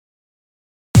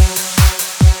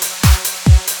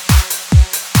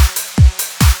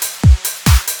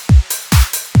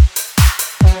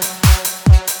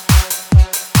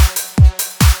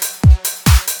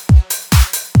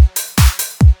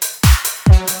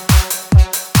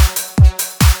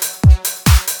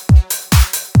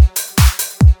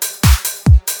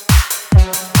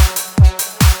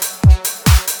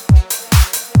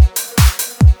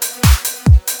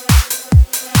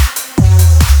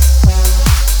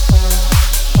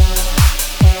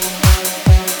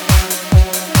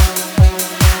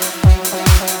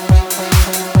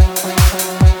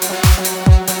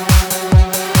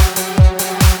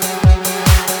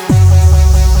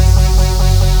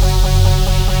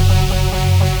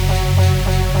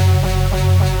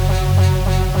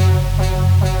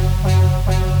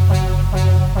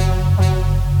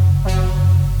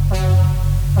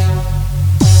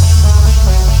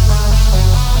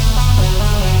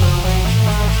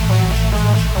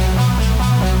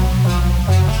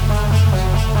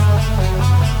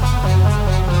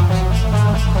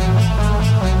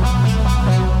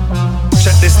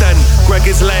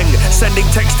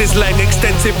is leng,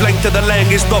 extensive length of the leng.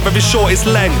 It's not very short, it's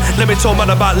leng. Let me talk man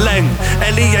about leng.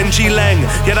 L-E-N-G leng.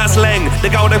 Yeah, that's leng. The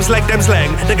gal them's leg, them's leng.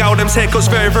 The gal them's haircut's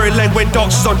very, very leng. When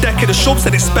Darkzy's on deck in the shop,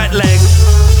 said it's spat leng.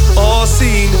 All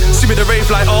seen, see me the rave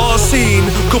like all seen.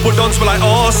 Couple dons were like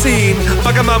all seen.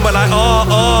 Bag a man were like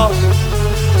all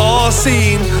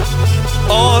seen.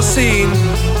 All seen.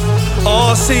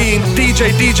 All seen. DJ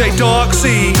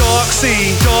Darkzy.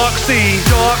 Darkzy. Darkzy.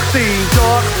 Darkzy.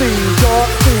 Darkzy.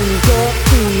 Darkzy.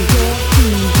 Darkzy.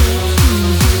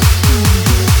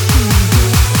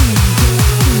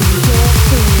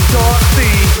 Darkzy.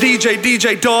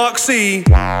 DJ Darkzy.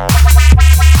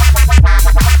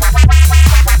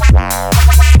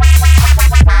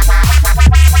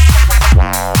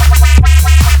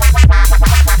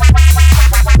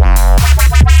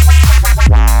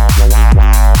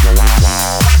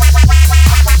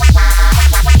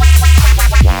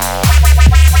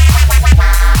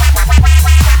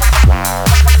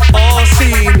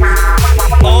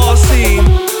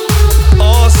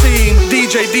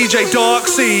 DJ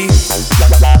Darkzy.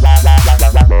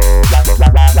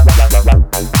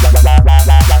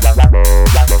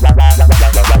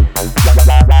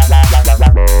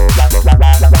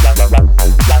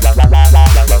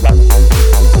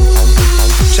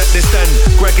 Check this then,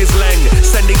 Greg is leng.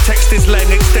 Sending text is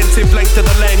leng. Extensive length of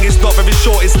the leng. It's not very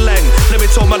short, it's leng. Let me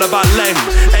talk man about leng.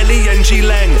 L-E-N-G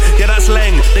leng. Yeah, that's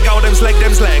leng. The gal them's leg,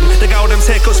 them's leng. The gal them's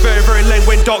haircut's very, very leng.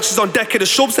 When Darkzy's on deck in the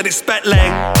shop, said it's spat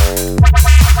leng.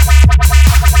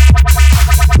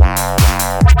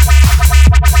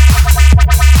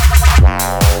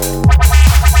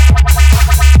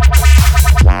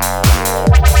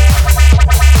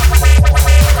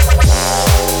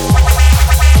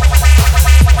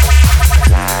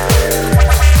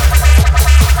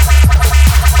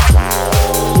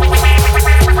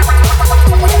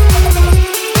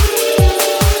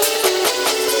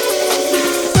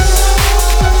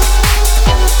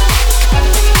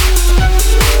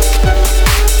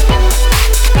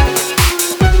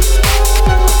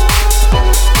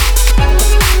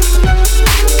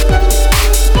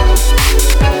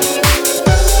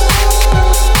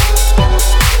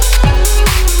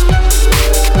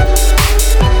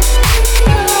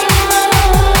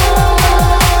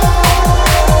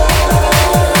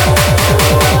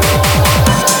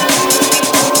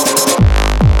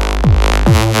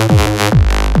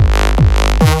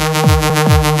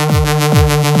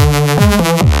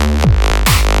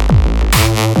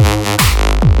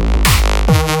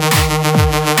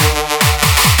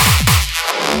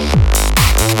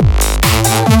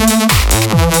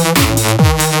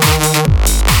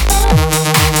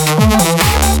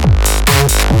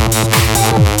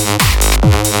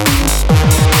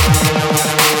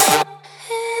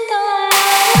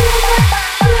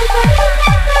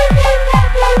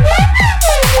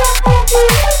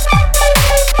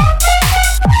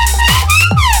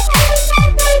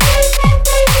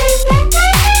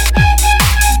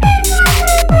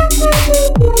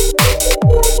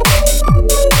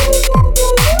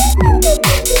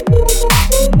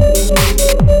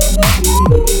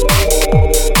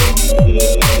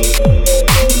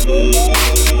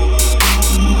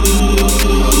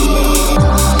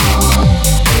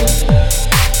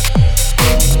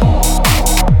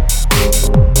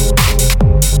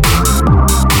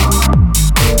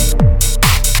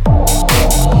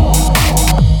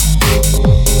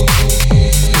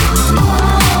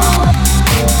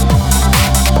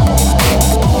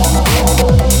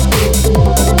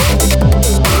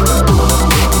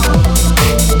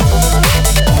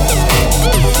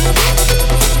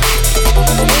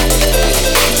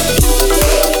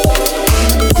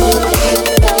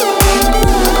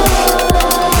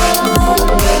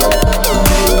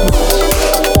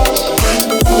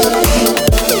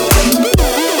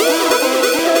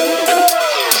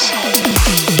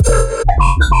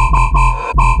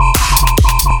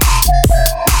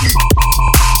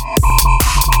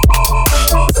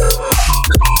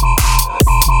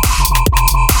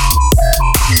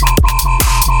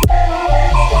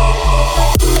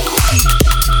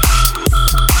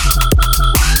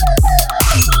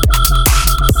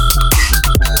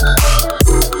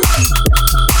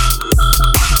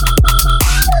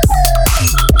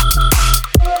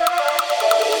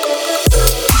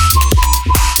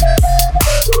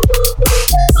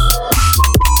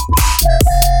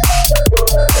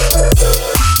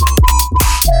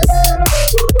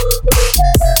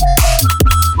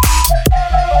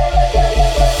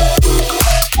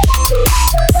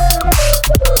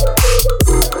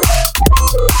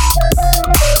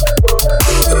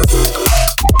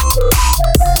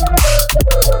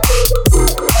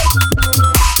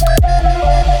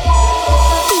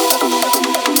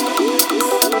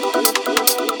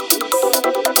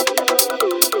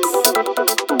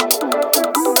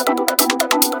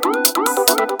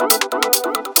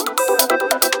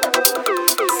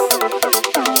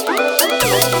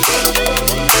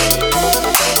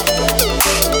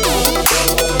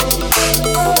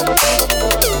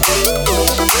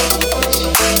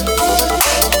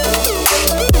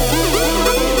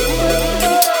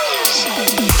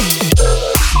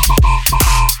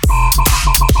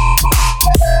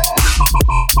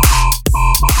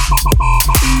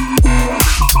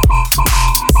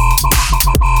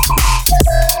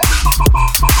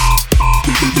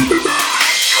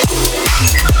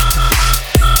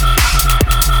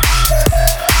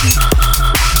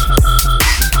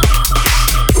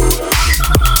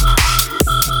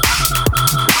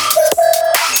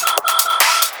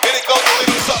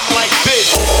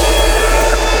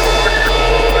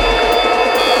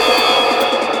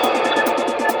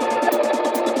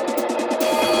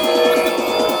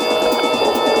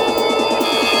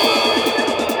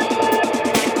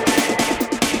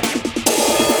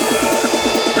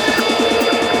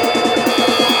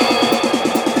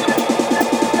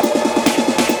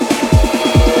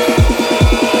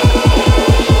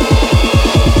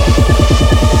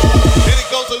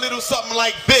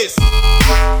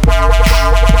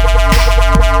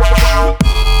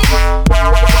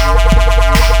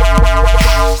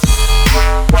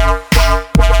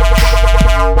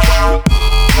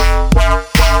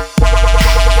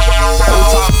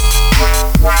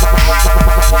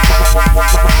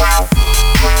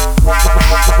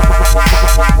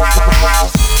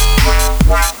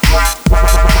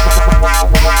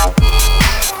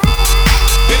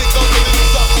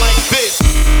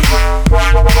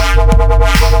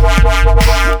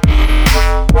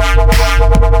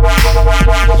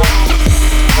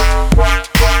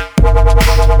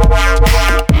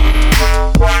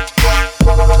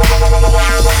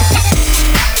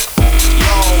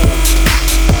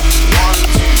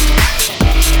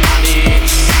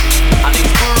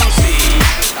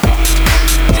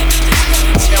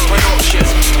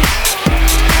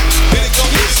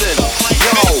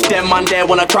 there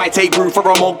wanna try take brew for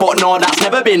a mug, but no, that's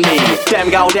never been me. Them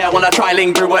gal there wanna try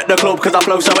ling brew at the club cause I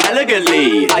flow so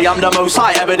elegantly. I am the most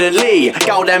high evidently.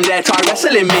 Gal them there try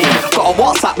wrestling me. Got a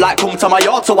WhatsApp like come to my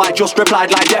yard, so I just replied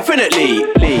like definitely.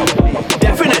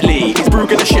 Definitely, is brew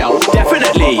gonna shell?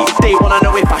 Definitely. They wanna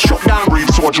know if I shut down breathe,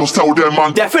 so I just tell them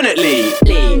man. Definitely.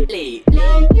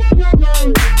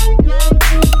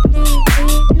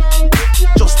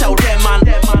 Just tell them man.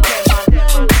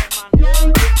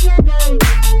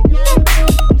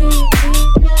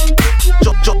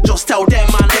 Just tell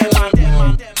them man.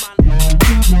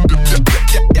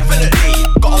 Definitely.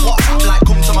 Got a WhatsApp like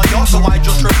come to my yard, so I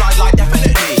just replied like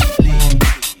definitely.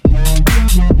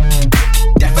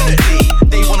 Definitely.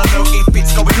 They wanna know if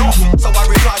it's going off, so I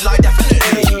replied like definitely.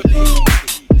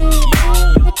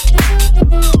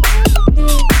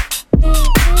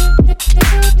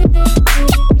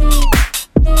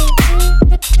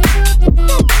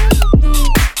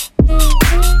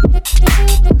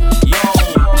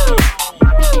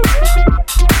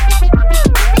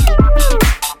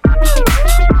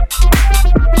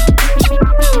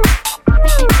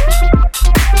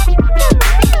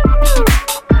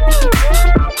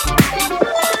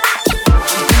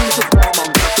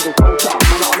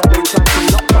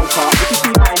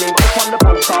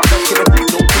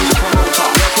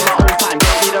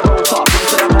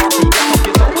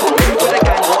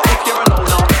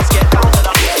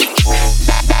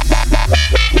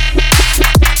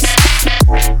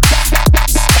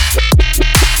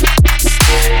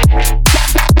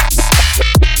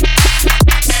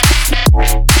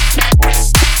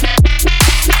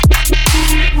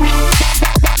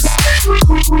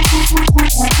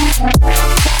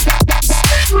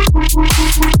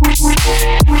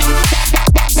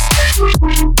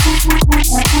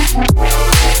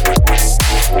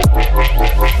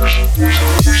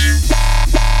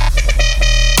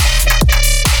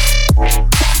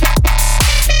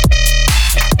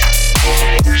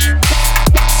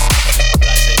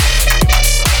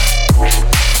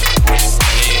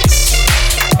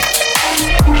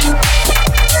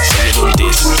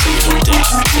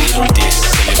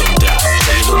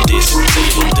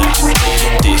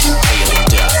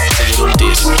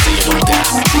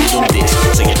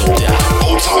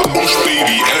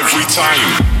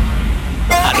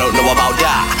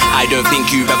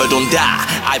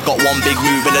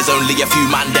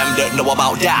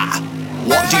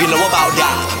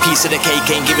 Piece of the cake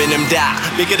ain't giving them that.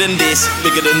 Bigger than this,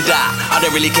 bigger than that. I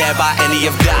don't really care about any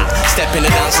of that. Step in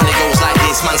the dance and it goes like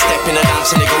this. Man, step in the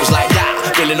dance and it goes like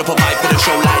that. Filling up a pipe for the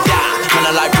show like that. Man,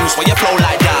 I like Bruce, why you flow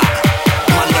like that?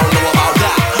 Man, don't know about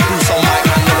that. Bruce on mic,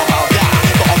 man, know about that.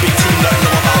 Got a big team, don't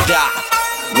know about that.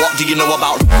 What do you know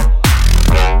about?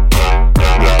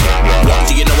 What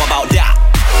do you know about that?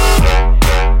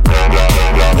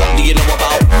 What do you know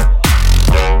about?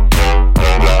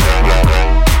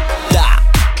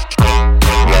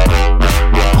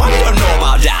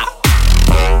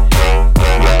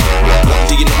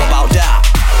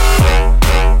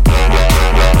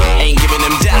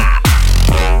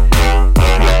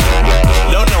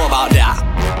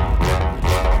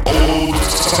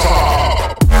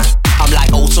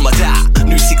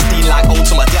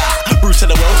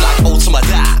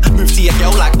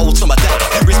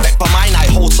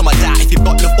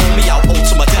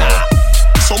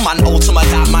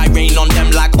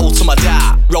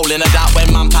 Rolling a doubt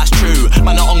when man pass through.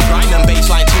 Man are on grime and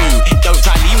baseline too. Don't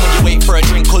try lean when you wait for a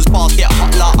drink, cause bars get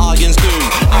hot like Argans do.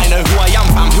 I know who I am,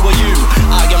 fam, who are you?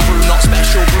 I am brew, not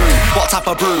special brew. What type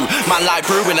of brew? Man like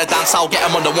brew in a dance, I'll get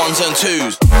them on the ones and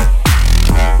twos.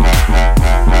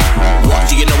 What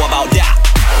do you know about that?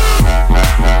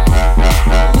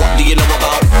 What do you know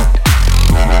about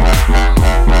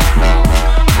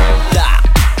that?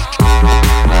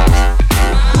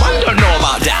 Man don't know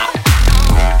about that.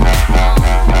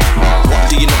 What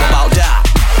do you know about that?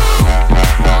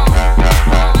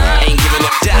 Ain't giving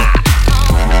up that.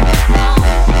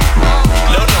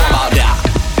 Don't know about that.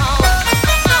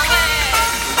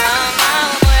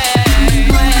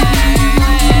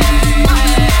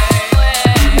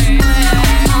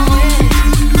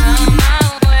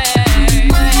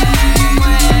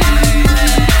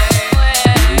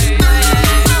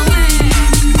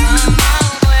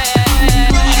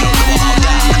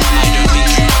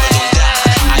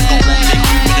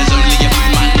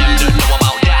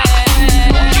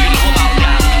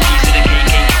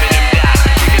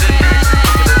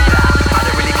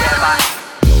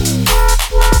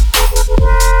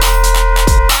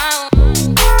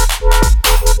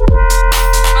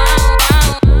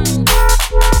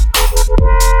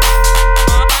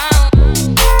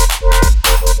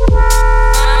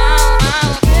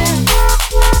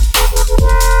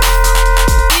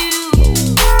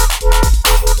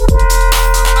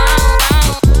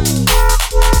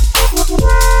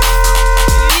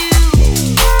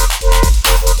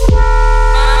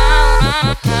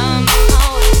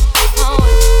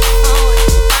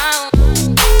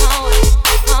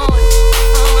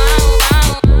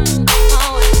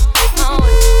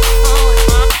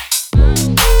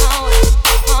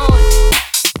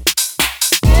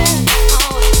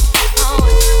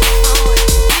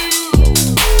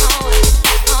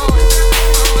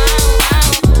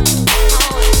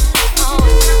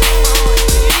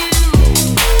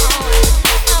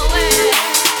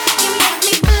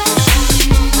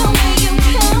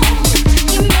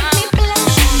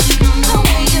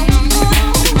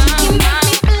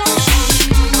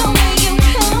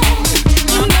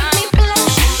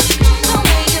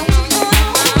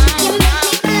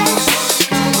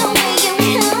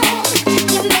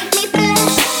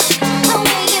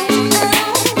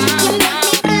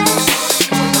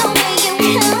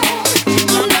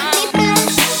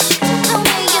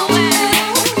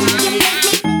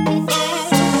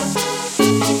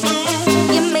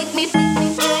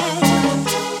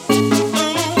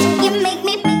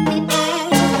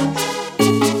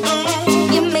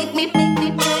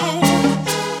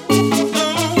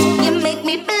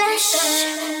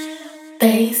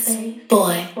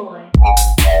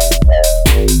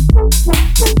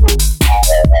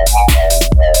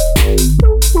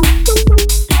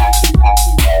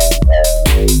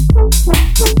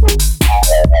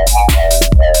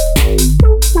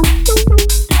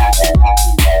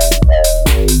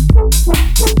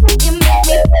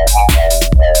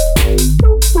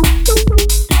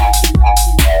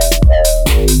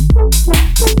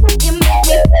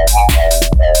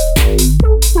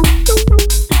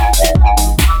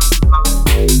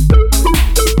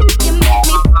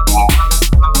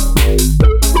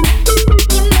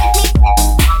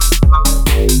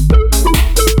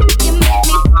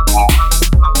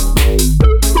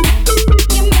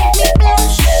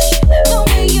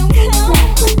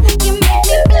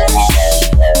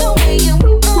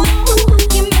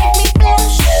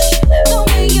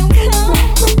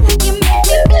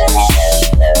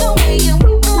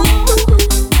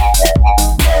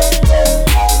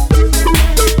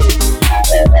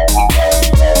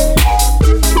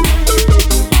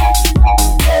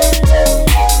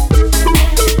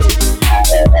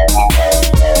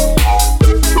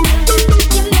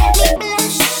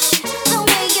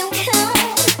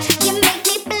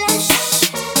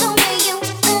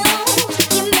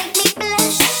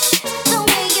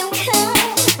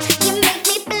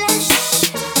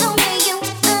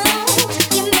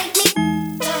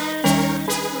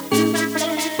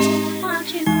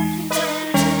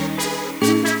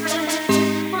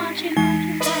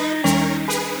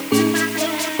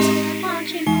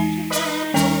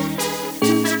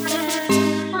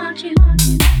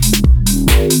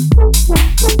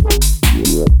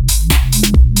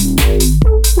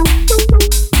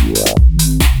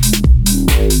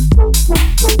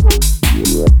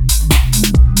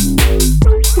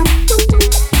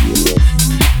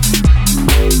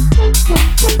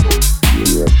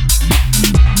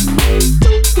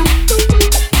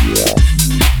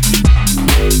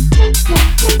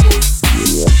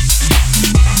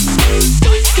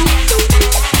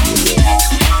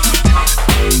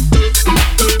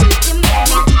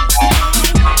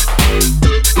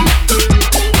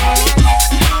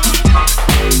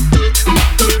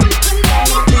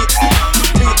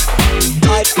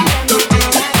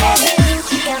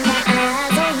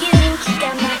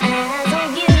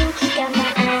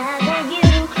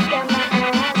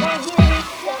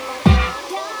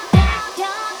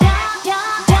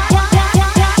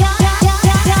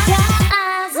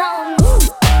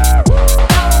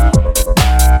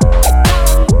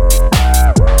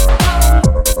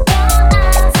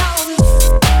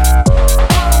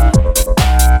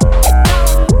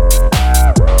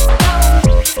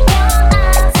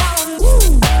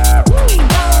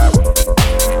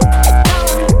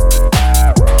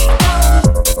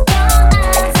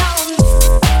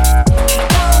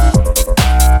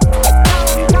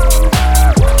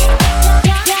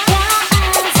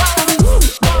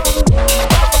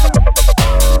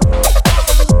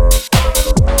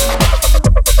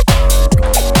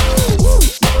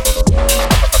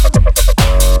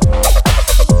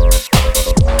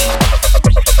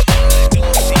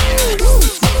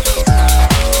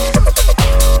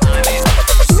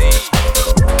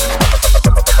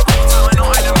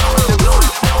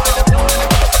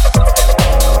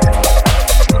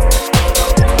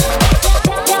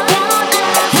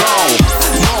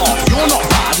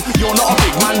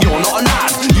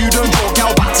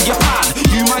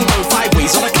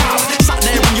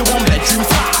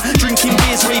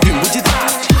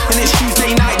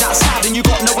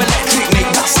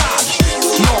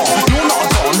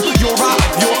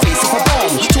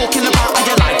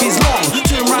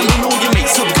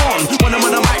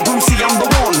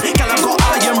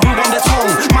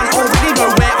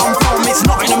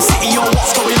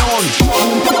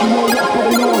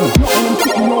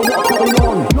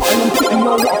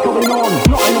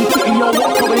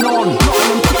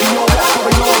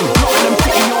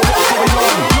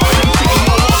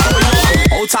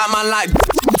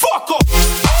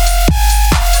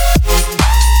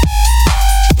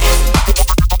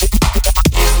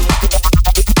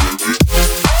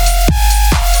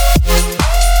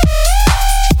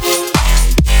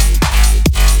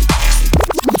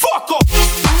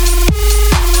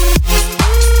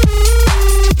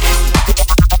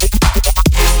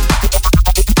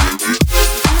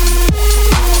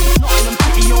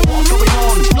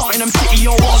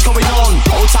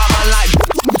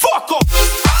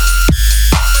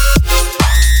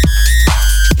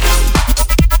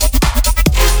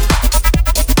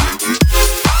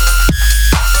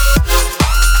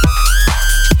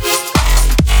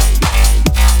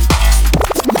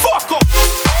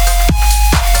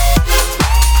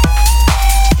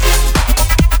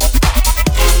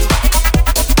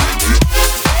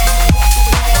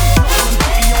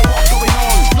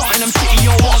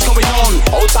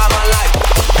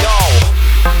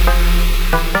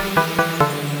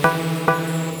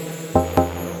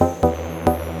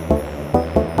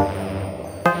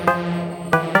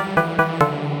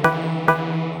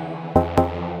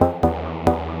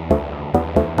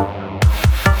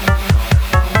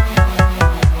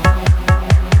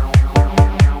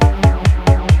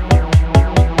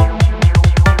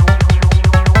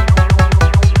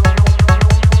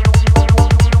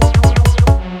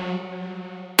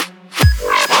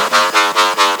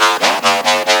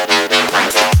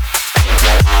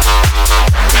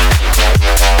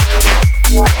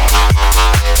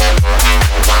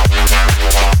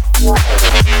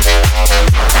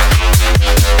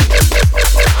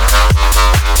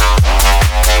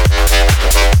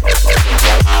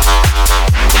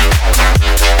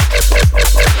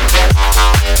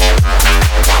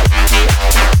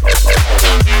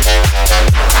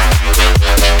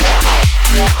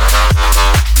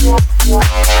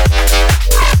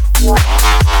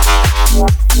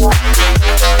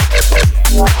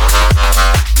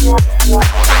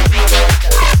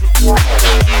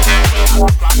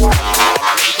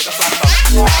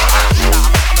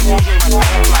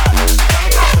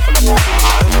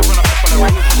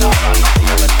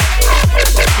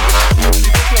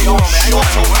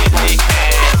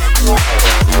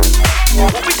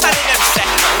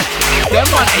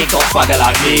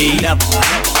 me.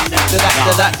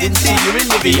 That didn't see you in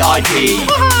the VIP.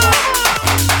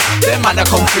 Them man that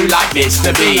come through like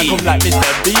Mr. Bean.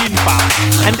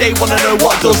 And they wanna know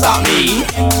what does that mean.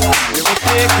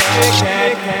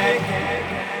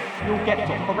 You get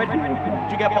tough for a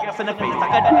drink. You get boxed in the face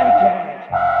like a dickhead.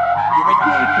 You're a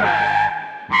dickhead.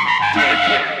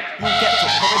 You get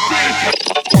tough for a dickhead.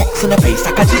 Box in the face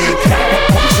like a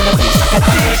dickhead. Box in the face like a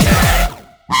dickhead.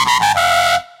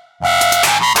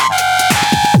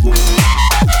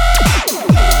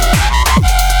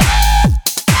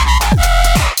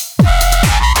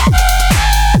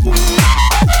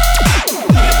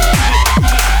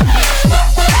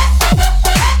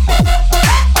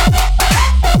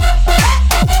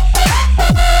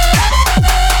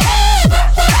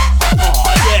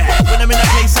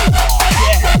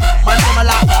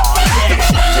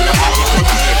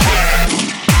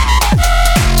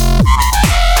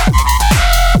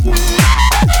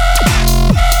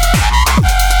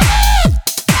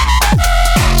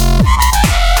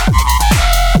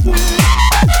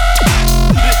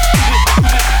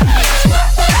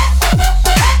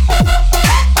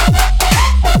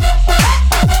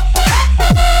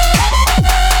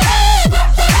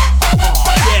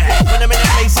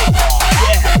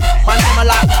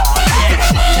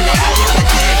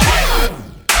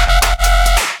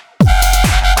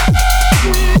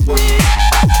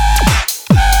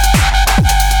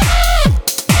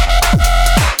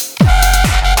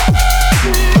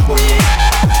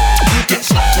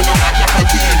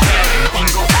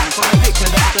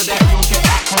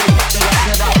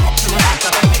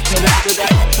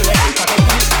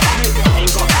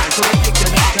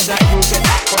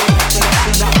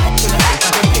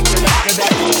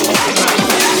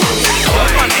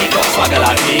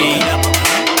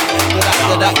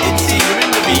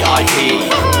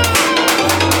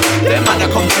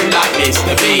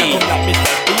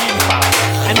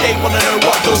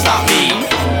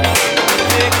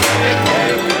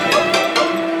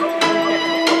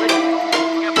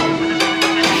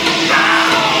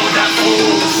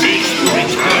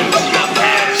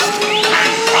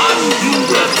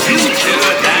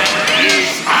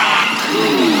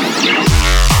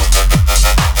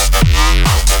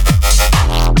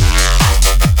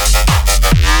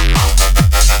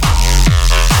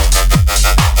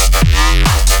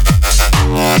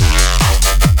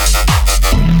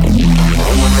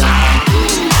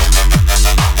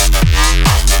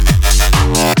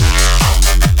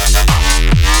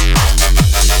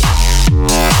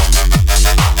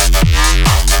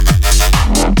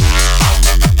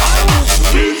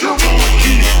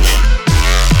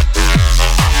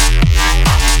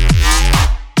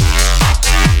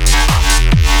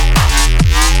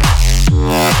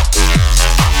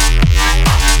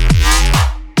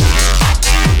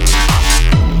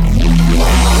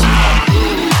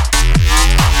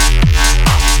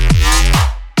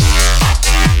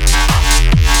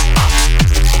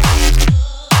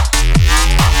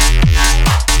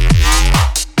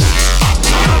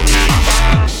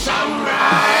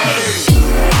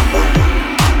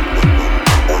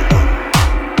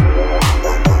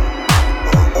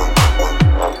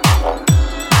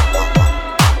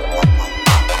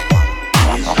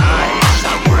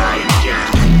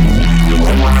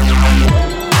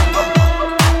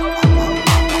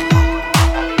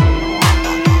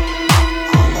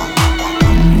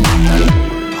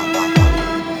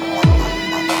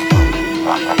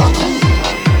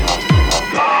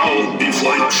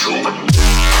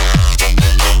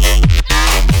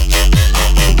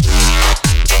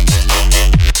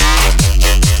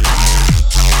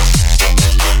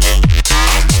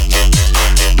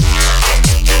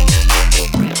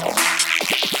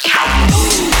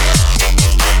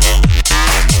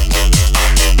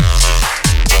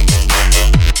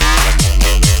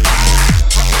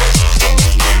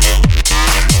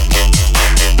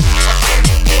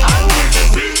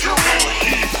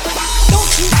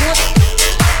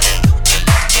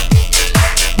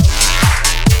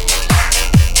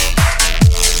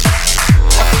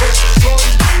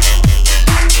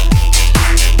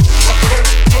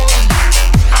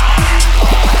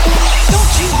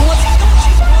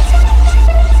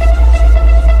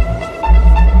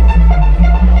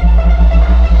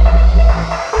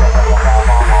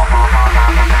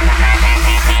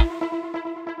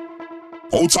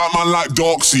 Old time man like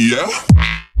Darkzy, yeah?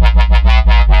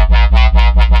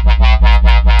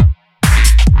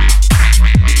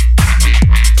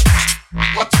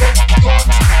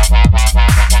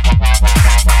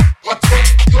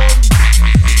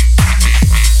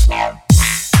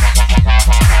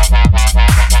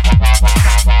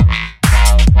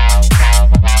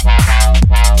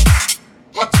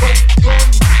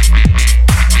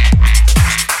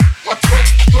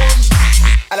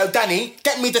 Danny,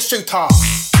 get me the shooter.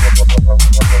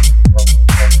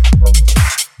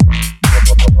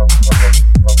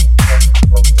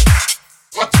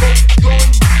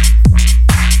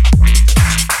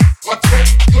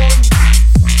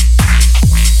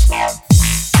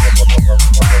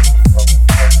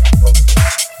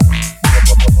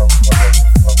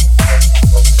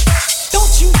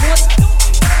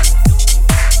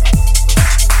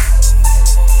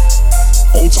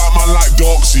 Old time man like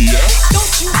Darkzy, yeah?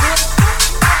 Don't you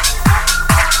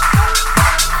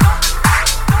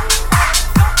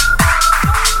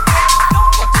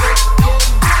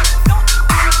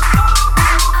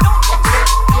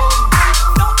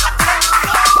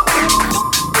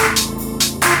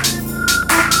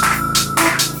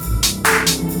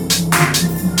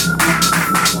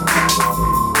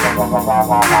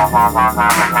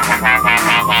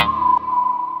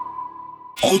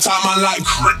Old time man like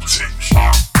Cryptic.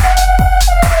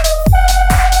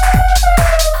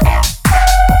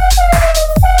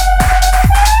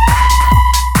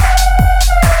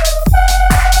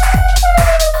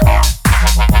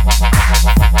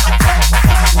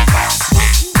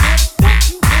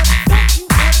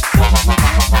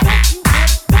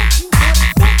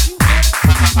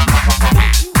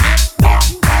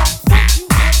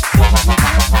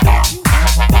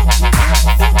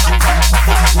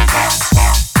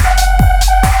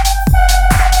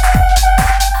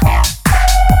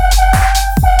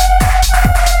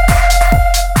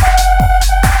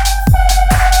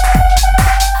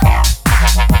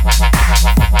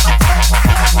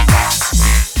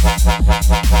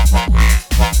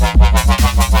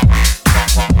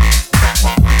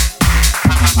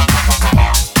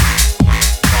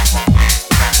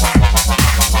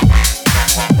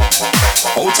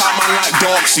 Old time man like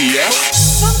Darkzy, yeah?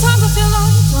 Sometimes I feel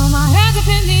like throw my hands up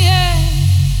in the air.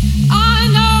 I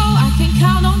know I can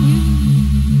count on you.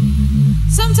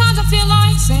 Sometimes I feel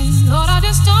like saying, Lord, I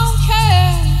just don't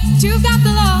care. But you got the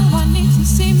love I need to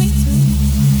see me through.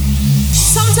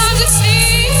 Sometimes it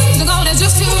seems the going is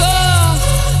just too rough,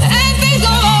 and things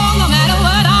go wrong no matter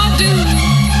what I do.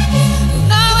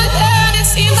 Now and then it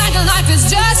seems like life is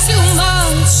just too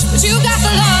much, but you got the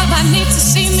love I need to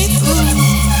see me through.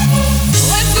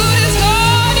 When food is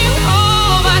gone, you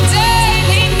are my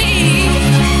daily need.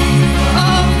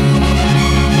 Oh.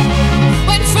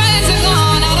 When friends are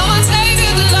gone, I don't say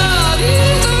good love.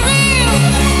 You're the real,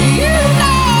 you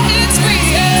know it's real.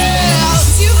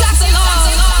 You got the love,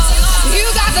 you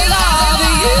got the love,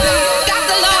 you got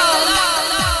the love.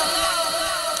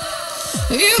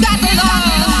 You got the love,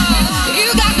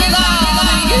 you got the love, you got the love.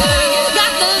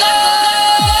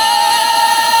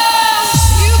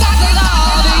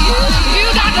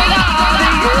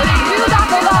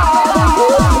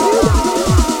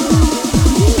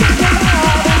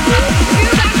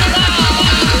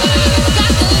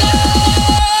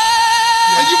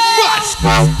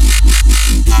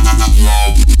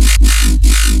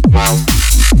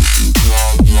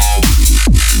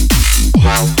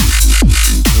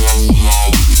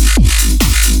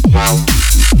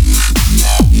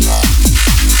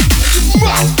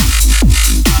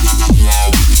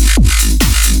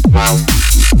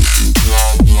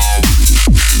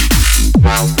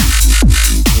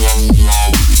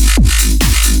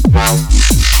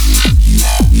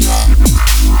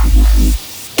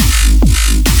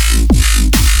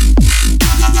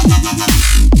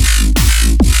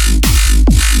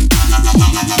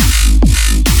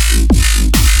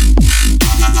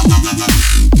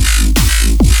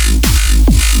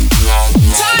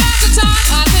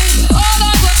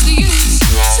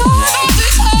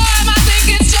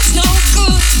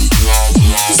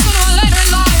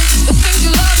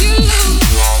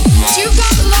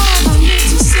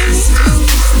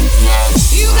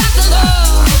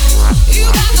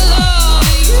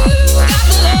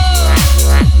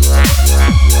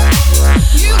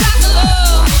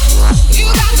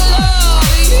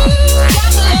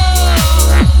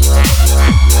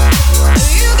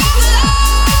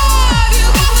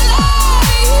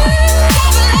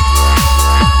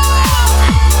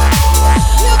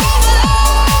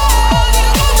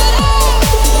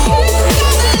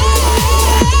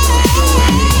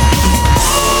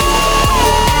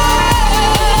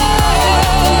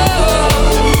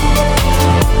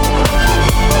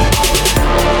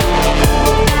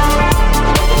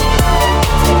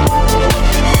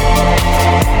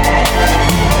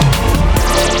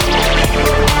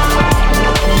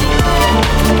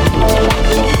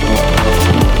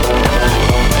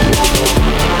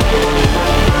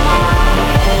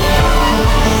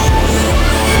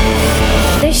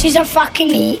 She's a fucking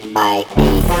beat by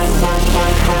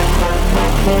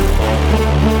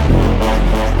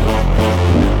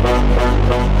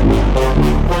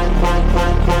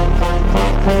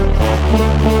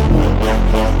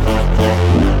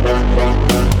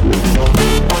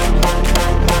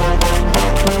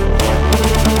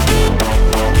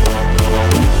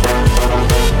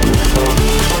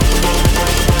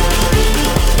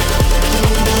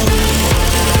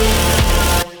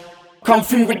come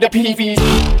through with the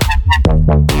PVs.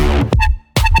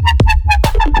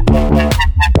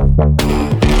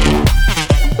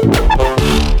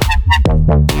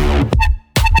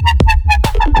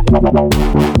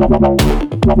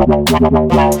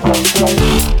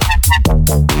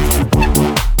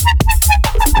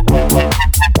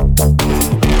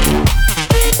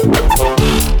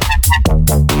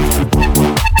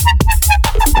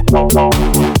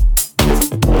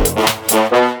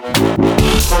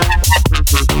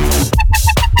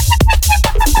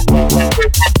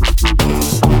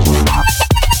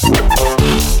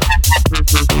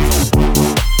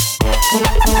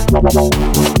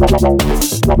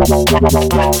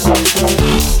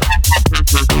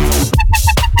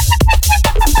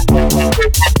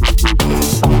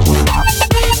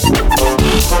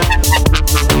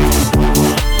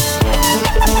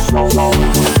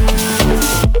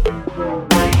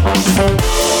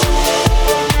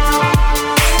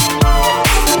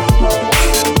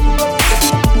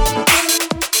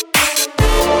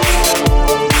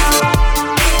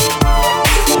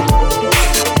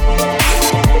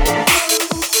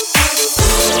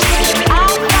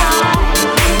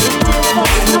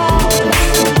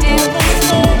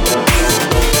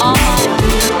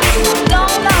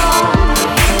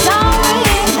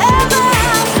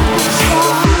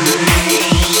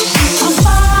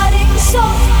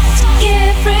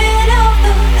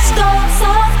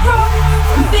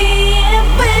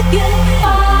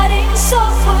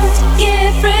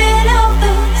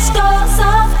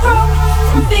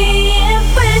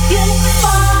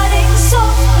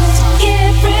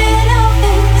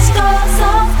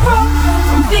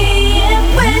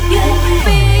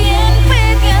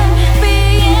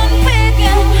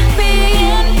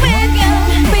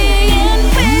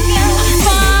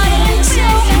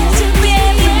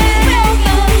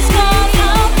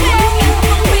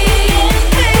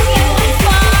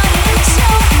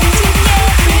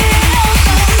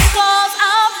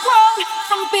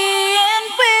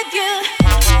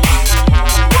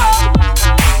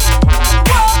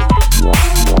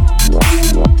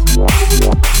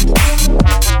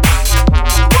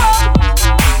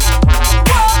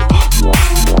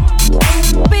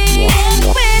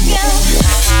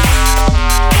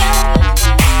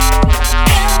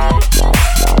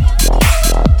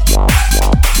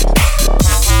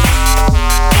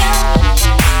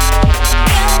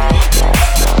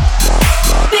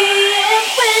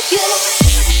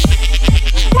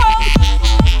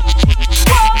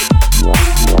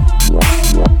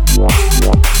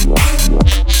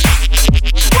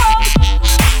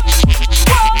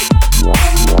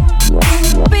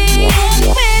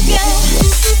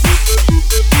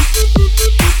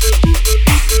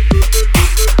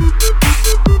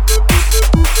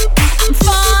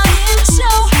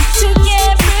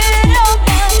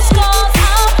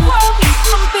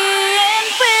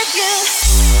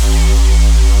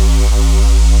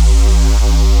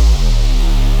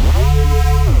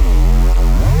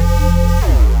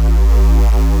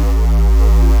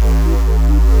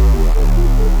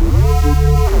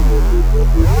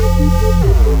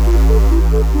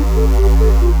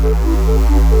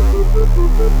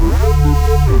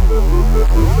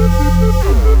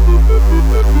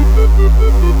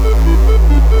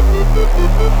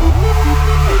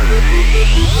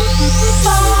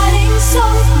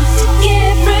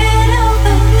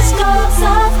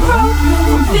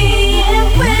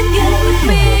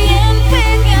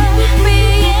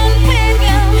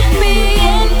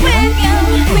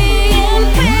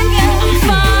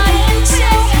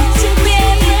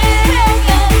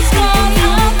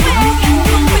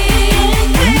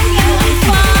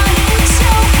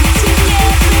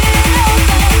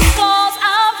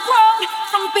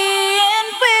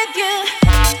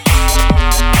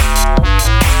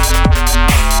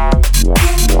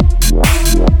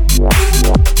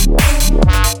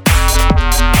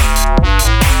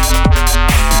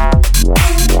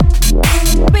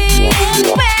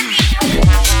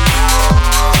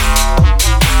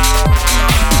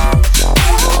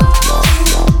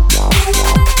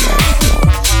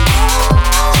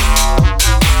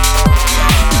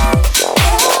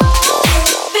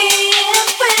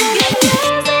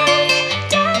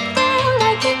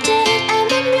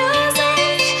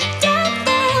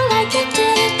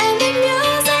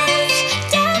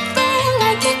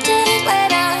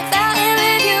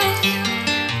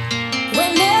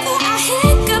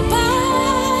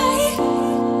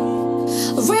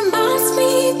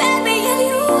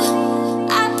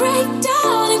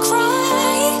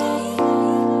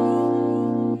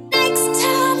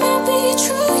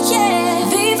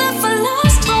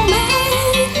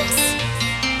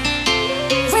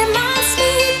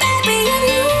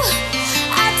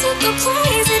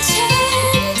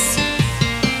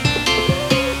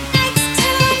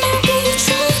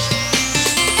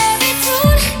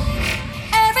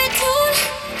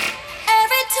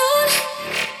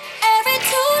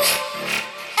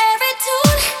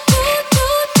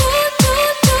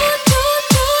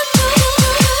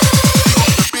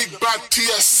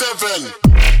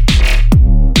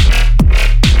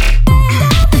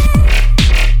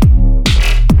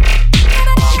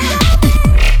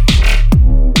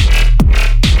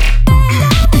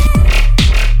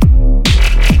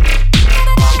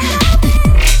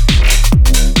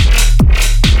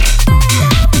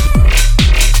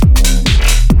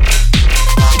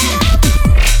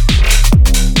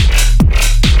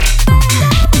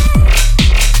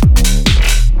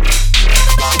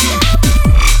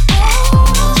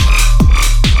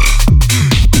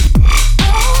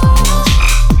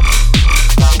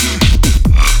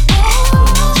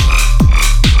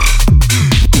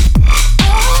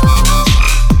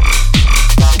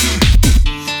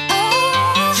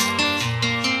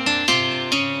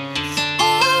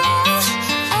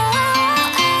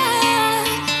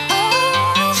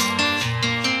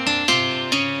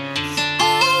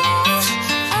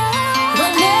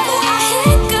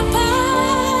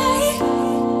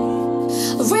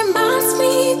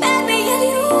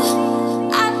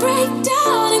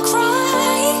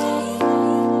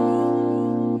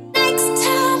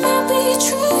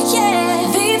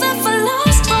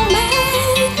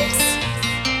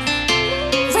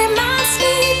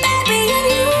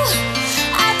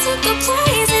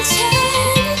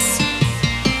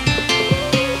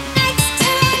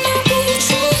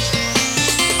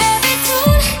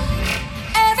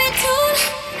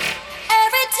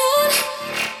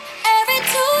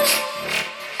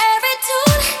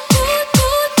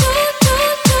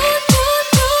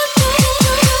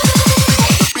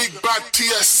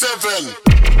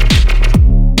 TS7.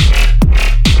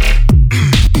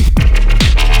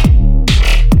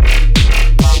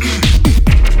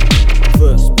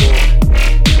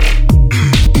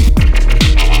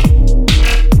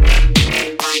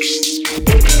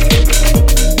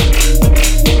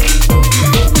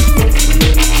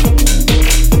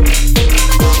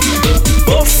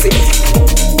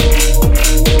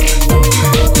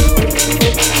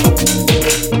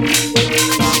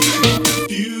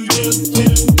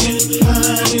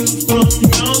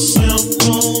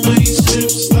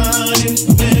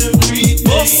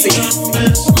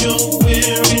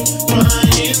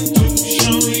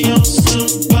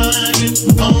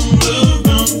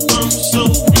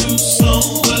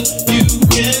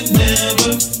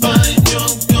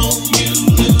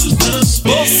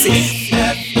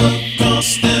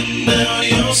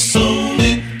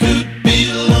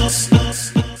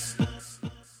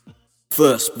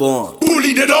 Firstborn.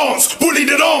 Bully the dance, bully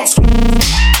the dance.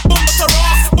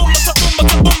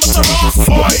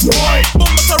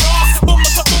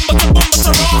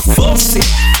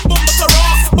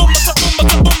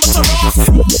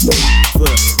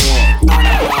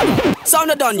 Sound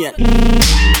not done yet.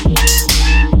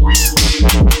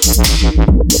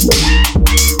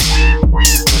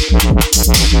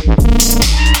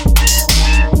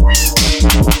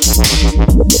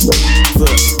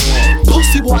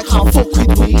 Pussy boy can't fuck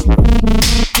with me.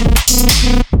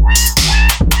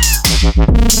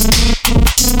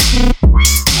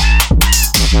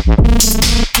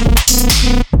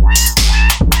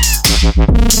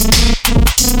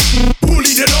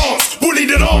 Bully the dance, bully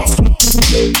the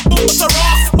dance.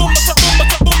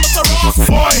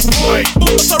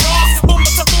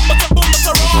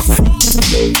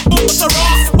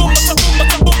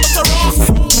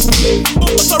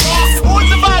 Who's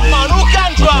the bad man? Who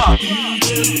can draw?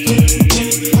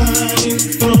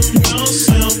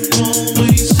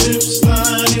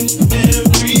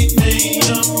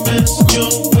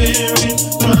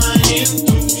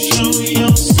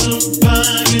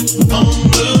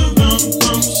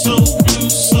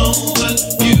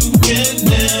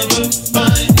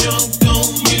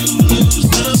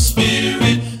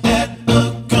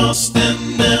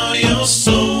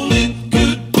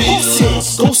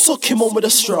 Suck him on with a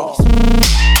straw.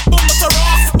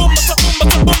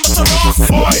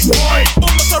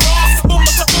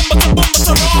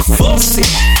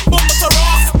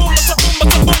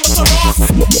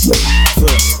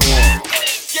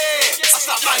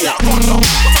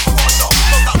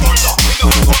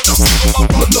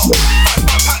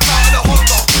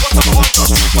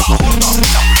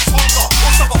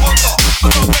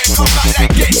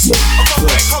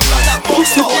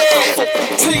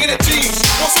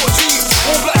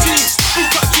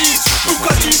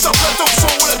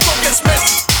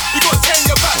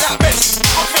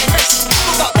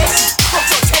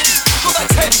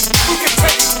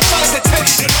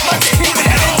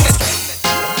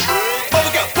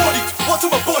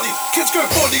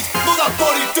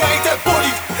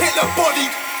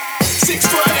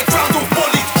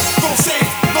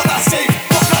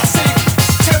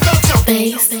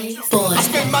 Bass boy. I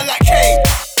spend my like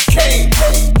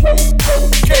Kane.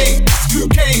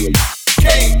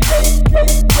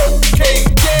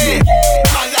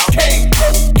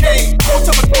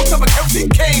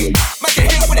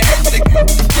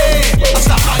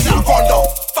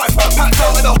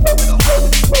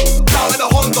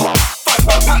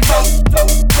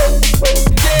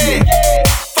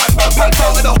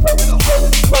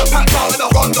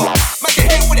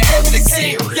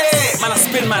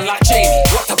 Bin man like Jamie,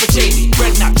 what type of Jamie?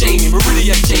 Redknapp Jamie,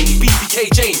 Meridian Jamie,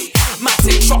 BBK Jamie.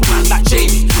 Matic, shock man like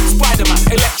Jamie. Spider-Man,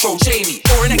 Electro Jamie,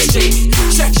 or an ex-Jamie.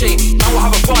 Chef Jamie, now I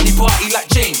have a party like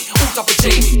Jamie. All type of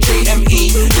Jamie,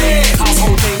 JME. Yeah,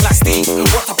 household name like Steve.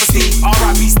 What type of Steve?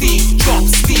 R.I.P. Steve. Drop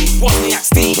Steve, Wozniak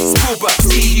Steve. Spielberg,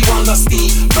 Stevie Wonder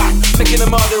Steve. Back, making a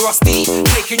murderer Steve.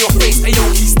 Taking your face,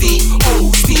 Aoki Steve.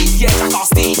 Oh, Steve, yeah, Jack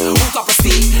Steve. All type of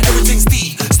Steve, everything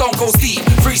Steve. Stone Cold Steve,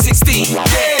 316.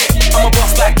 Yeah, I'm a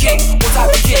boss like King. What type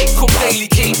of King? Cook Daily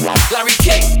King. Larry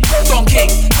King, Don King,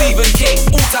 Stephen King,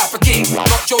 all type of king. Not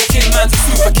Joe King, man's a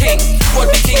super king.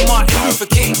 Rodney King, Martin Luther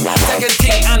King, Tegan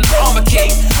King and Armor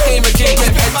King. Game of King,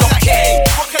 Red Head Dot King.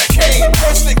 Rocket King,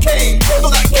 Wrestling King,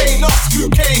 not that King, not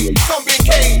Scoop King, Zombie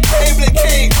King, Abelin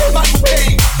King, Michael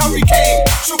King, Harry King,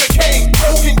 Sugar King,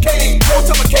 Walking King, all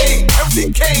type of King,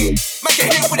 everything King. Make a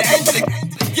hit with the angelic,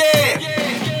 yeah.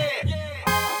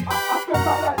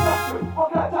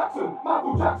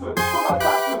 Michael Jackson, Thomas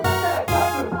Jackson, Janet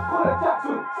Jackson, Colin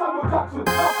Jackson, Samuel Jackson,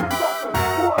 Malcolm Jackson,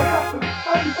 Walter Jackson,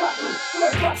 Andy Jackson,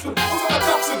 Fred Jackson, Osama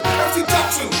Jackson, everything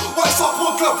Jackson, What's up,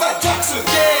 one club like Jackson,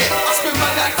 yeah. I spin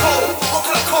man like Cole, what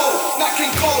kind of Cole? Nat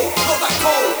King Cole, not that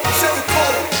Cole, Cheryl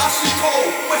Cole, Ashley Cole,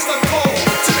 Western Cole,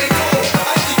 Jimmy Cole,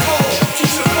 Andy Cole,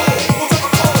 Keisha Cole, what type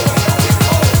of Cole? Everything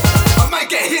Cole. I might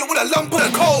get hit with a lump of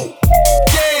the coal,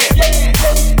 yeah.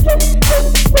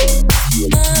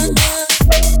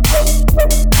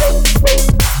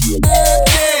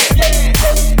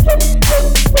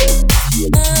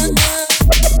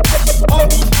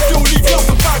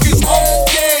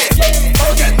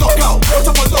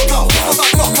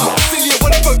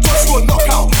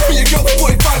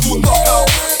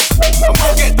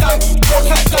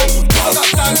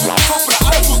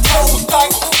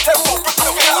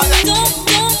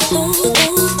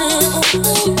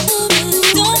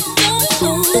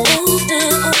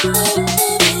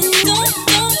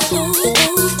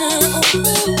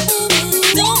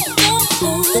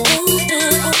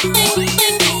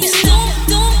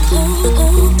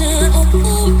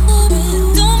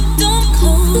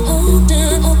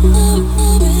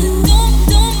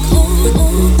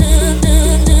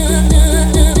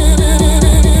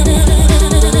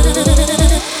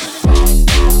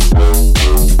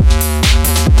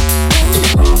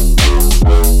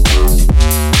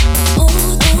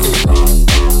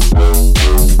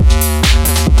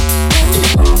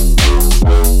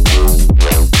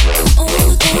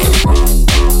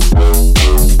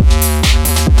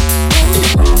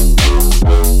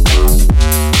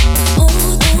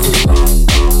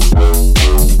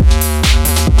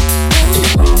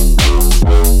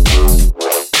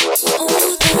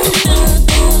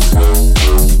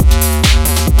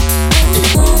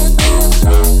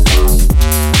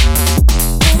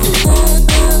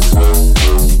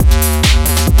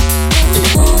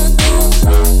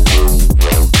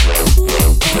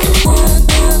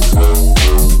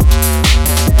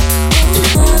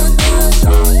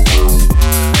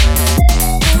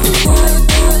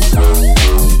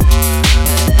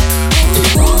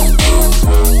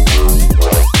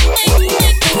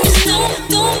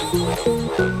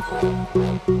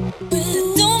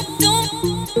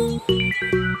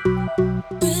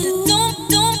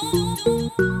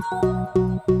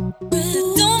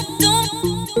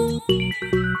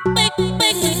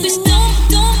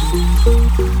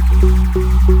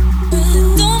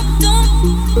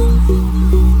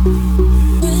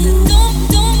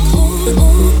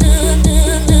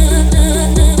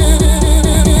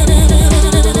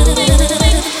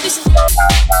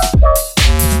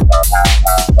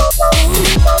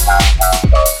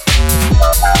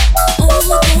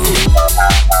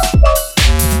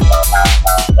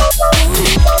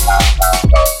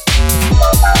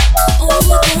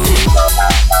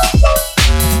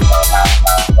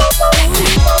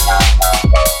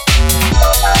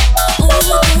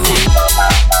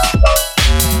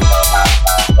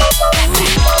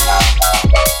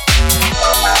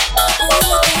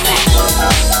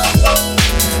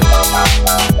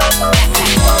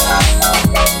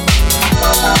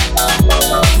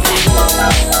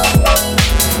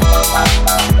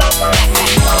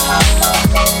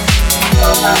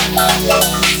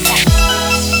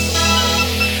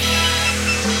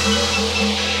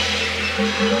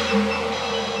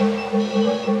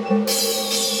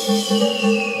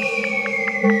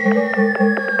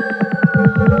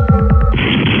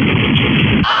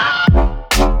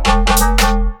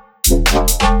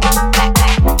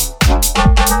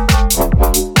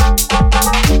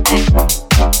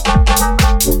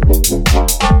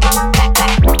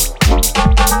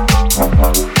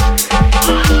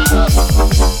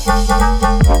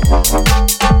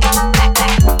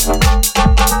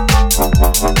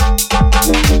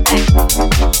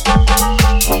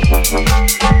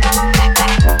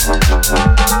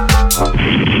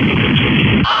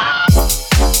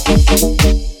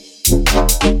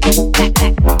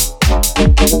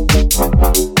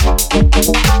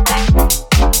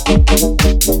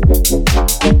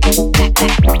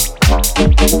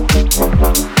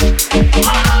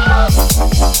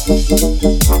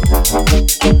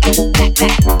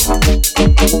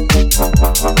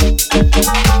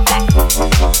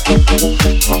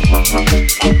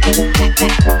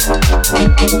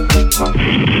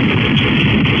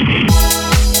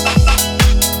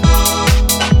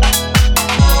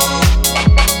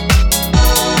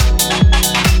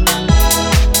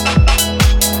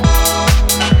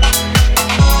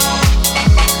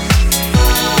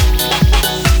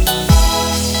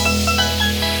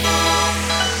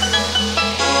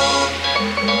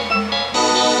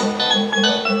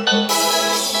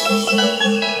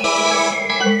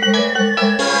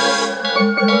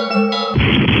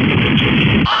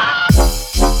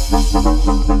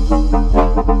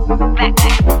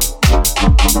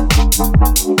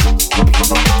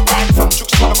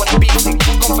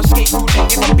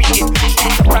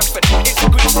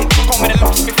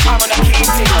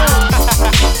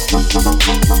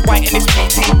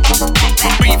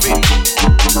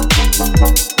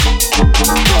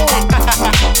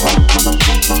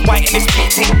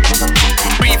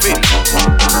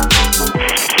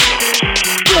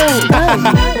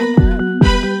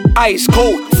 Ice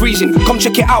cold, freezing, come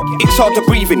check it out, it's hard to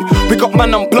breathe in. We got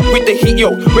man unblocked with the heat, yo,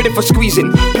 ready for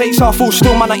squeezing. Plates are full,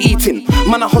 still man are eating.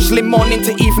 Man are hustling morning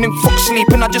to evening, fuck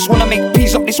sleeping. I just wanna make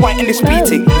peas up this white and this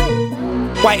beating.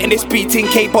 White and this beating,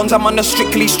 K-bonds, I'm on a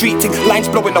strictly street thing. Lines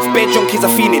blowing off, bed junkies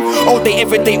are feeling. All day,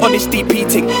 every day, on this deep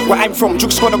eating. Where I'm from,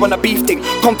 drug squad on a beef thing.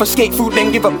 Confiscate food,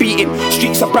 then give a beating.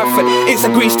 Streets of Bradford, it's a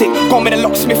grease thing. Call me the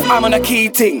locksmith, I'm on a key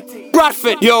thing.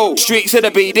 Bradford, yo, streets of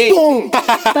the BD. Boom.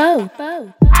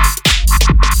 Boom.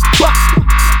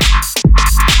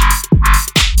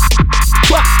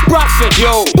 Bradford,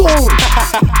 yo. Boom.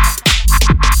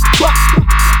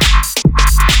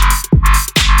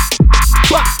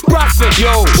 Bradford,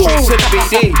 yo. Streets of the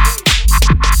BD.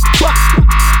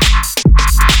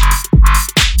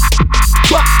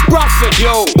 Bradford,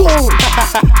 yo. Boom.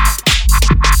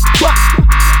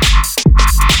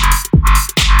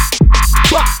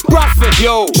 Bradford,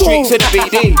 yo. Streets of the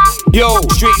BD. Yo,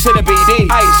 streets of the BD.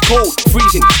 Ice cold,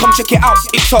 freezing. Come check it out,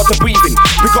 it's hard to breathe in.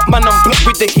 We got man unblocked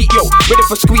with the heat, yo, ready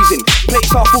for squeezing.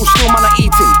 Plates are full, still man are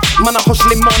eating. Man are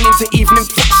hustling morning to evening,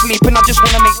 fuck sleeping. I just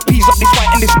wanna make peas up this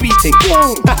white and this beating.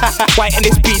 White and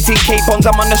this beating, K-bonds,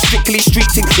 I'm on a strictly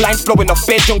street thing. Lines blowing off,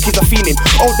 bed junkies are feeling.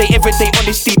 All day, every day, on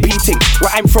this deep eating.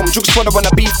 Where I'm from, drug squad on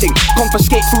a beef thing.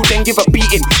 Confiscate food, then give a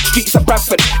beating. Streets of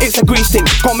Bradford, it's a grease thing.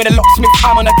 Call me the locksmith,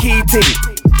 I'm on a key thing.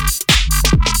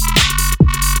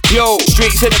 Yo,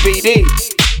 streets of the BD.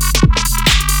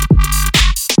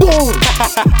 Boom.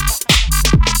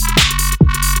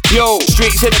 Yo,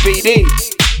 streets of the BD.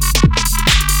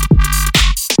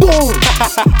 Boom.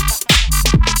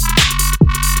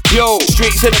 Yo,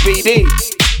 streets of the BD.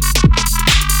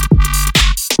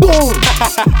 Boom.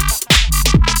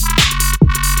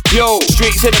 Yo,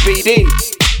 streets of the BD.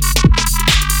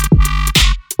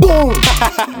 Boom.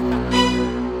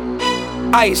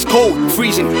 Ice cold,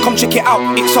 freezing, come check it out,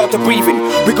 it's hard to breathe in.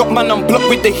 We got man unblocked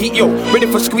with the heat, yo, ready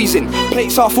for squeezing.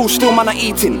 Plates are full, still man are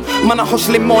eating. Man are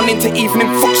hustling morning to evening,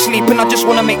 fuck sleeping. I just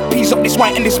wanna make peas up this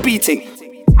white and this beating.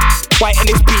 White and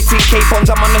this beating, K-bonds,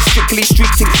 I'm on a strictly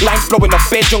street thing. Lines blowing off,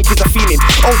 bed junkies are feeling.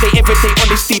 All day, every day, on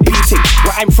this deep eating.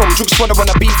 Where I'm from, drug squad on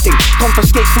a beef thing.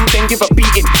 Confiscate food, then give a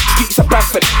beating. Streets of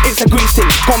Bradford, it's a grease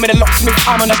thing. Call me the locksmith,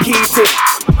 I'm on a key thing.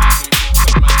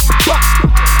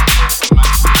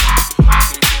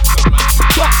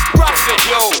 Bradford,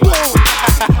 yo.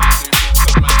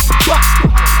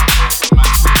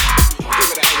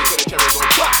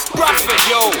 Bradford,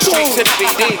 yo. Streets of the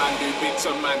BD.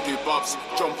 Man do bobs,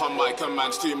 jump on mic and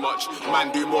man's too much.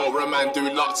 Man do more, a man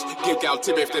do lots. Give gal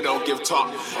tip if they don't give top.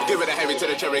 Give it a heavy till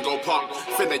the cherry go pop.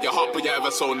 Fin that you're hot but you're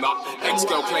ever so not.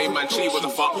 Ex-girl claim man she was a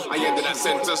fuck. I ended that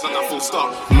sentence like a full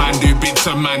stop. Man do bits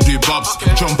and man do bobs.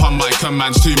 Jump on mic and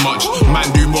man's too much. Man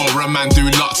do more, a man do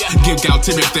lots. Give gal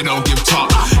tip if they don't give top.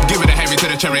 Give it a heavy till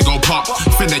the cherry go pop.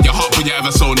 Fin that you're hot but you're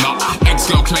ever so not.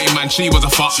 Ex-girl claim man she was a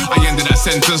fuck. I ended that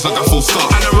sentence like a full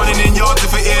stop. And I'm running in yards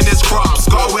if I hear there's crops.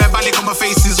 Gotta wear ballet on my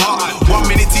face is hot. 1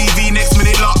 minute TV, next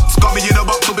minute locked. Got me in a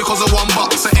box because of one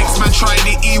box. An X-Man tried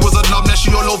it, E was a knob. Now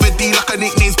she all over D like her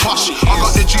nickname's posh. I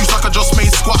got the juice like I just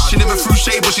made squash. She never threw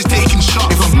shade but she's taking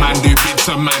shots. Man do bits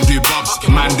and man do bobs.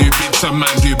 Man do bits and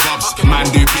man do bobs. Man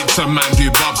do bits and man do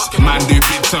bobs. Man do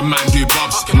bits and man do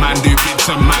bobs. Man do bits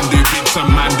and man do bits and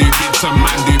man do bits and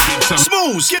man do bits and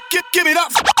Smooth, give me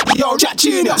that. Yo, Jack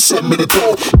Jr., send me the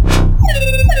dope.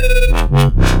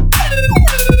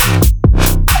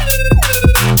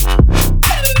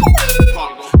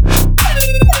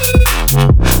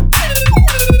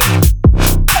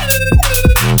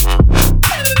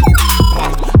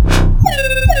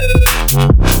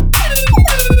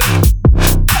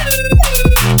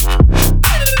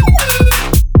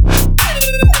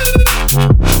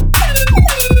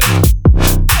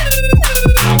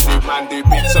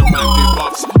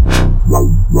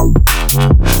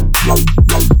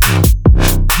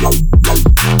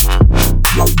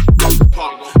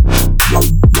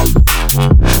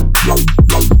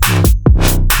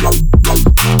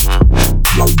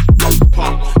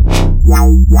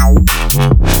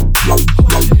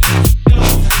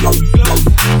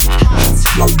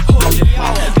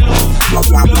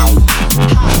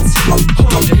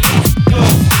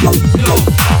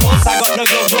 Go. Cause I got the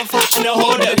glove fat and the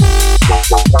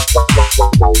hoodie.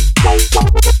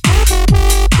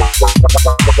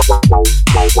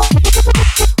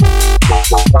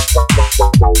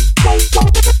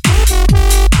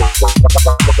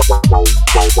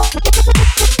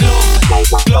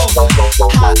 Glove,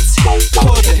 hat,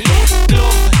 hoodie.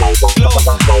 Glove, hat,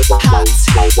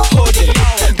 hoodie.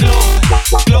 Glove, hat,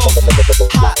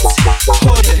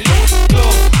 hoodie.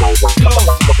 Glove,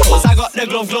 cause I got the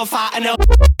glove hat and the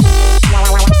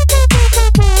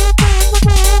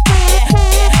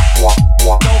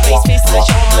don't raise fists and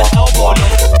show my elbow,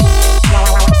 look.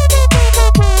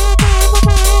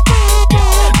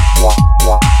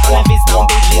 All of his down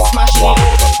bitches smashing it up.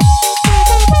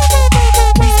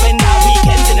 We spend our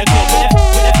weekends in the club with the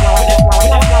bass with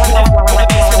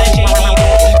the JD.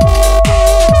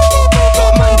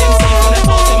 Got man them safe when they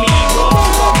talk to me, bro.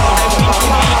 Got more than we can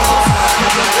be.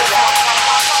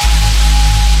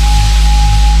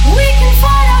 We can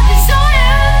fight our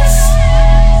desires.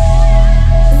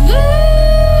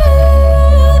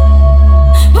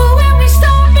 But when we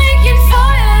start making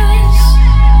fires,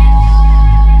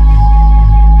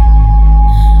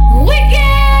 we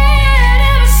get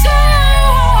ever so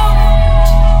hard.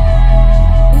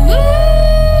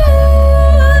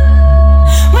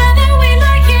 Whether we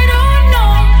like it or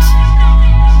not,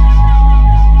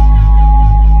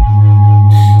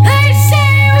 they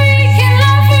say we can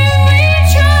love who we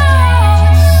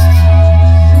trust.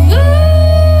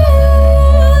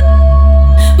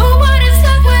 But what is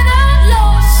love without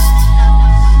lost?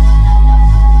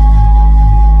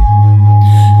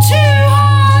 Two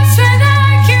hearts with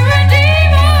accurate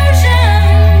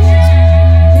emotions.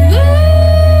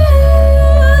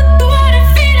 What are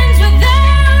feelings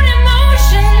without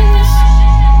emotions?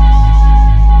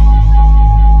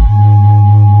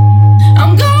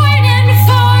 I'm going in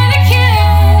for the kill.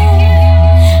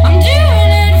 I'm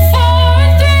doing it for a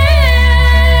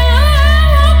thrill.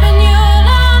 Hoping you'll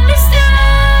understand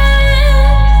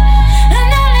and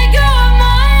not let go of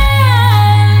my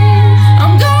hand.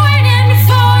 I'm going in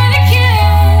for the kill.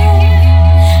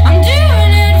 I'm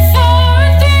doing it for a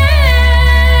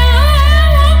thrill.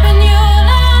 Hoping you'll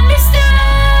understand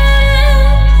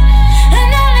and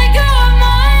not let go of my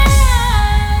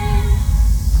hand.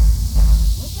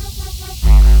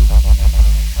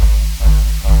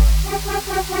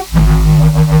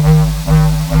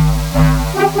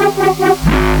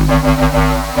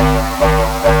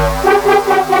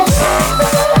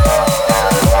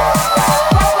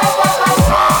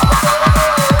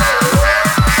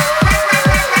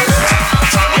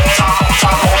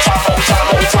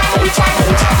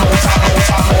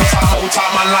 Old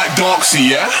time man like Darkzy,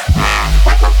 yeah?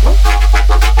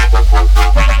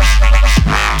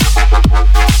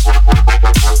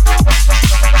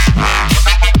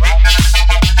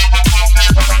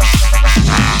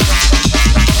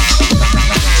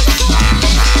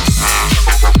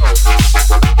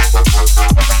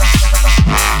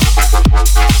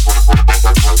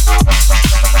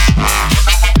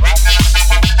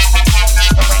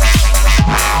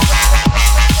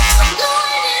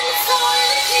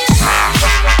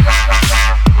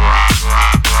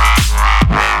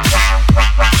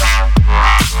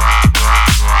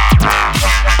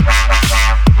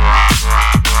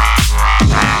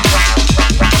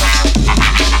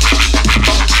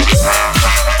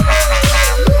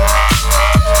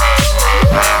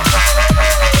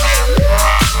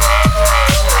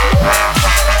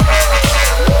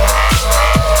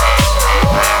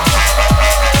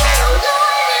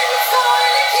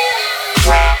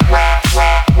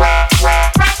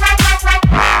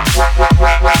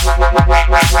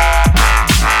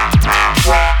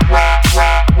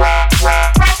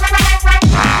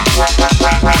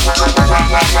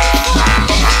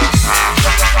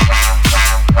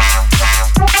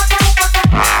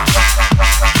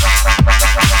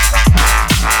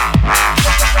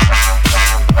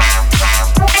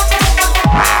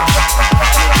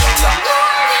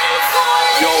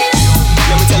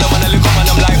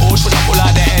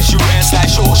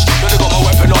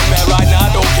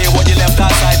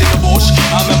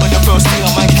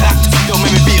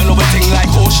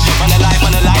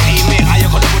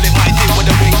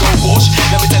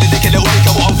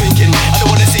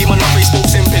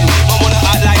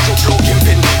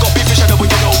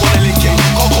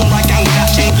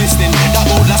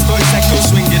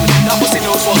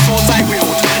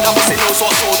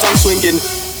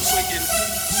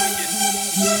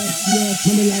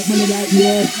 Money like,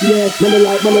 yes. Money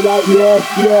like,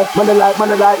 yes. Money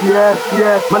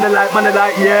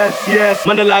like, yes.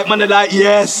 Money like,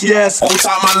 yes. Old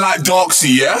time man like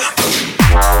Darkzy, yeah?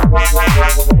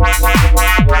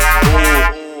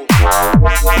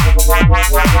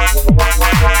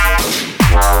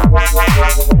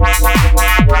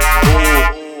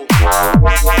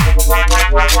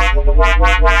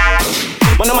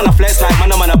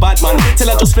 till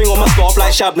I just fling on my scarf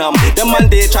like Shabnam. Them man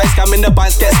they try scamming the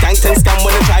banks, get skanked and scam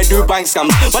when they try do bank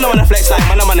scams. Man I wanna flex like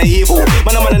man I evil.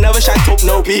 Man I wanna never shank up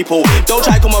no people. Don't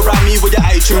try come around me with your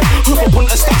attitude. Hook up on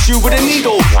a statue with a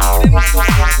needle.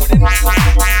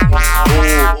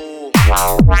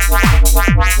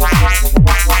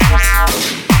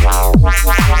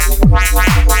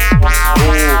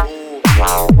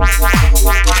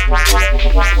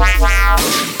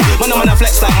 Man, I'm on a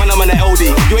flex like man, I'm on a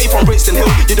LD. You ain't from Bristol Hill,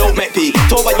 you don't met P.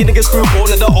 Talk about your niggas screw ball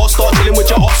and the ops start chilling with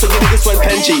your ops, so your niggas went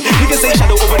Penji. Niggas say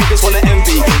shadow over niggas wanna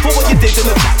envy. For what you did in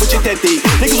the chat with your deadly.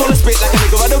 Niggas wanna spit like a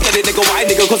nigga, I don't get it, nigga. Why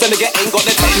nigga? Cause a nigga ain't got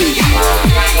the technique.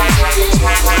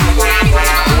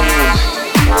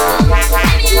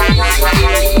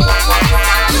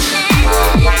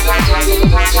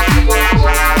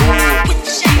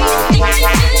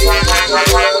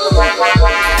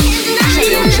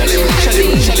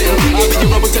 Shell him. I'll be your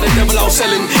rubber to the devil, I'll sell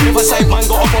him. If I say man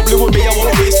got a problem with me, I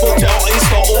won't waste fuck it out,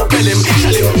 Insta or bell him.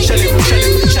 Shell him.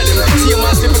 See a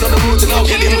man slipping on the road and I'll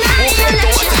get him.